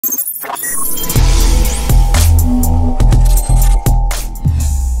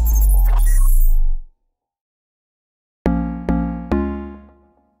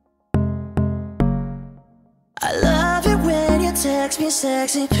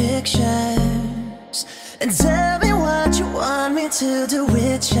sexy pictures and tell me what you want me to do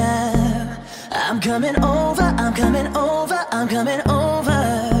with ya. I'm coming over, I'm coming over, I'm coming over.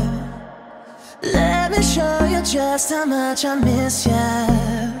 Let me show you just how much I miss ya.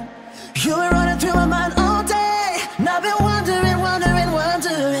 You were running through my mind all day, and I've been wondering, wondering,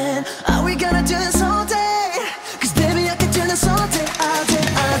 wondering, are we gonna do this all day? Cause baby, I could do this all day, all day,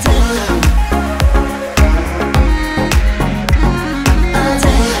 all day.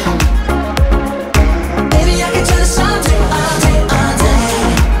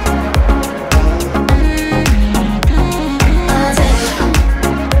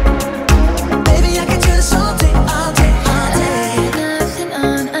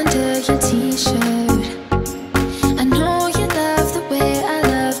 T-shirt.